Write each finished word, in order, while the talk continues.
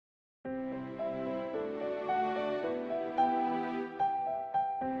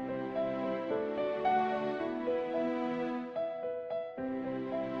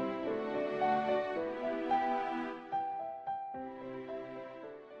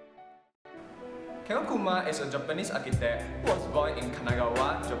Kengo Kuma is a Japanese architect who was born in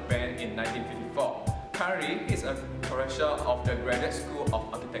Kanagawa, Japan in 1954. Currently, he is a professor of the Graduate School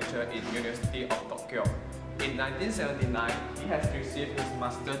of Architecture in University of Tokyo. In 1979, he has received his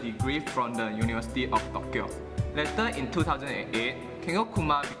master's degree from the University of Tokyo. Later in 2008, Kengo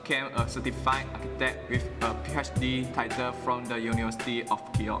Kuma became a certified architect with a PhD title from the University of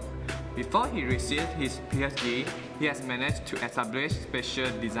Kyoto. Before he received his PhD, he has managed to establish special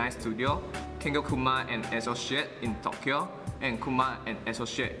design studio, Kengo Kuma and Associate in Tokyo, and Kuma and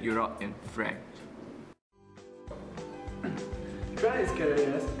Associate Europe and France. Throughout his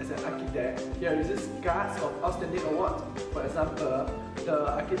career as an architect, he has received scores of outstanding awards. For example, the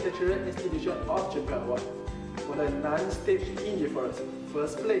Architectural Institution of Japan Award for the non-stage indie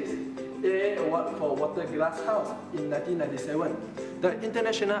first place, AA Award for Water Glass House in 1997, the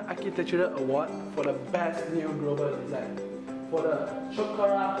International Architectural Award for the Best New Global Design for the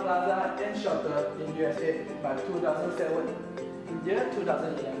Chokora Plaza and Shelter in USA by 2007. In year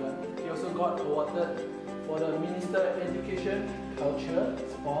 2011, he also got awarded for the Minister Education, Culture,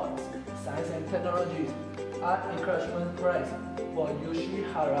 Sports, Science and Technology Art Encouragement Prize for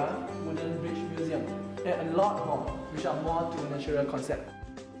Yoshihara Wooden Bridge Museum, and a lot more, which are more to natural concept.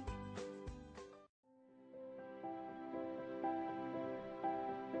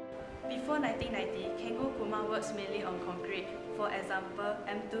 Before 1990, Kengo Kuma works mainly on concrete, for example,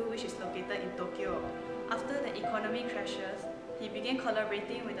 M2, which is located in Tokyo. After the economy crashes, he began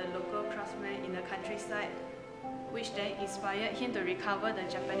collaborating with the local craftsmen in the countryside, which then inspired him to recover the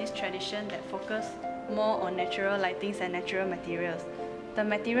Japanese tradition that focused more on natural lightings and natural materials. The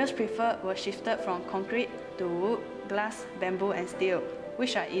materials preferred were shifted from concrete to wood, glass, bamboo and steel,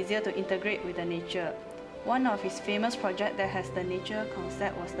 which are easier to integrate with the nature. One of his famous projects that has the nature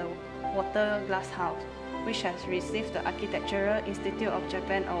concept was the Water Glass House, which has received the Architectural Institute of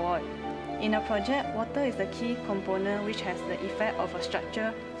Japan Award. In a project, water is the key component which has the effect of a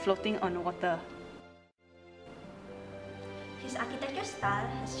structure floating on water. His architecture style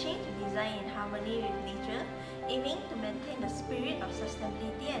has changed to design in harmony with nature, aiming to maintain the spirit of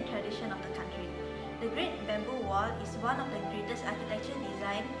sustainability and tradition of the country. The Great Bamboo Wall is one of the greatest architecture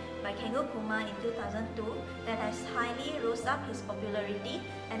design by Kengo Kuma in 2002 that has highly rose up his popularity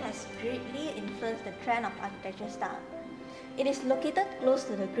and has greatly influenced the trend of architecture style. It is located close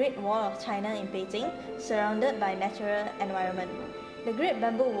to the Great Wall of China in Beijing, surrounded by natural environment. The Great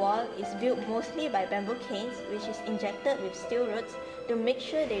Bamboo Wall is built mostly by bamboo canes, which is injected with steel roots to make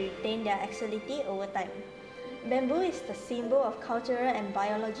sure they retain their axility over time. Bamboo is the symbol of cultural and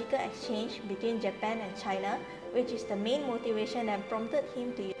biological exchange between Japan and China, which is the main motivation that prompted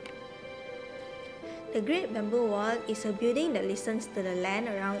him to use. The Great Bamboo Wall is a building that listens to the land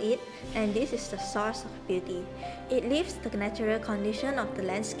around it, and this is the source of beauty. It leaves the natural condition of the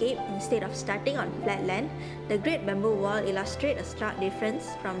landscape instead of starting on flat land. The Great Bamboo Wall illustrates a stark difference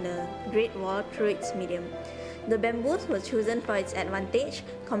from the Great Wall through its medium. The bamboos were chosen for its advantage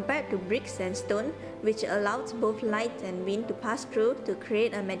compared to bricks and stone, which allows both light and wind to pass through to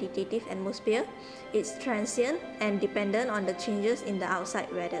create a meditative atmosphere. It's transient and dependent on the changes in the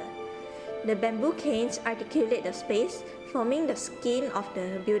outside weather. The bamboo canes articulate the space, forming the skin of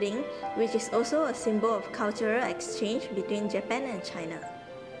the building, which is also a symbol of cultural exchange between Japan and China.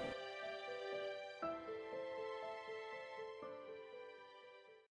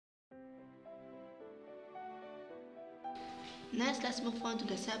 Next, let's move on to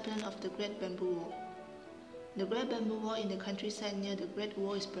the side plan of the Great Bamboo Wall. The Great Bamboo Wall in the countryside near the Great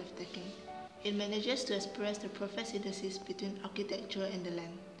Wall is breathtaking. It manages to express the perfect synthesis between architecture and the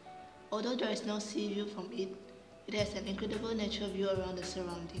land. Although there is no sea view from it, it has an incredible natural view around the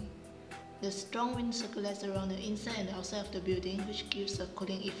surrounding. The strong wind circulates around the inside and outside of the building, which gives a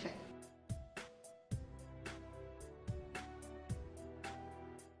cooling effect.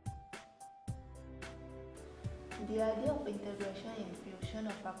 The idea of integration and fusion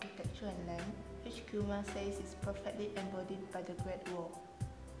of architecture and land, which Kuma says is perfectly embodied by the Great Wall.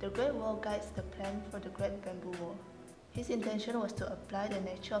 The Great Wall guides the plan for the Great Bamboo Wall. His intention was to apply the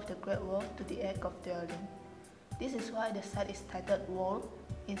nature of the Great Wall to the act of dwelling. This is why the site is titled wall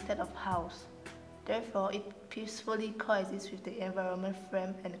instead of house. Therefore, it peacefully coexists with the environment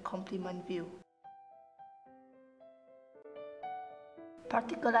frame and complement view.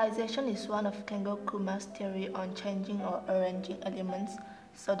 Particularization is one of Kengo Kuma's theory on changing or arranging elements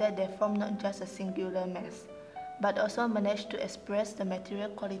so that they form not just a singular mass, but also manage to express the material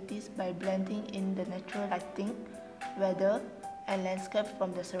qualities by blending in the natural lighting, weather, and landscape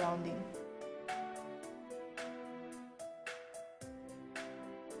from the surrounding.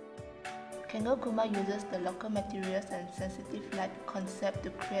 Kengo Kuma uses the local materials and sensitive light concept to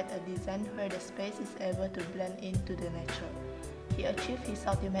create a design where the space is able to blend into the nature. He achieved his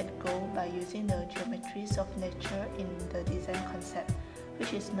ultimate goal by using the geometries of nature in the design concept,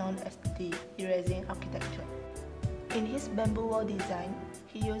 which is known as the erasing architecture. In his bamboo wall design,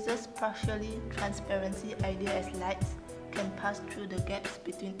 he uses partially transparency idea as lights can pass through the gaps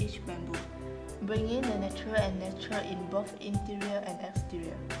between each bamboo, bringing the natural and nature in both interior and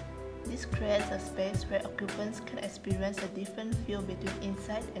exterior. This creates a space where occupants can experience a different feel between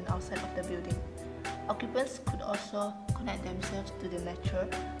inside and outside of the building. Occupants could also connect themselves to the nature,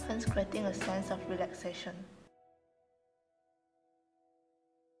 hence creating a sense of relaxation.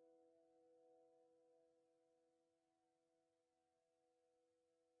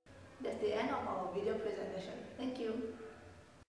 That's the end of our video presentation.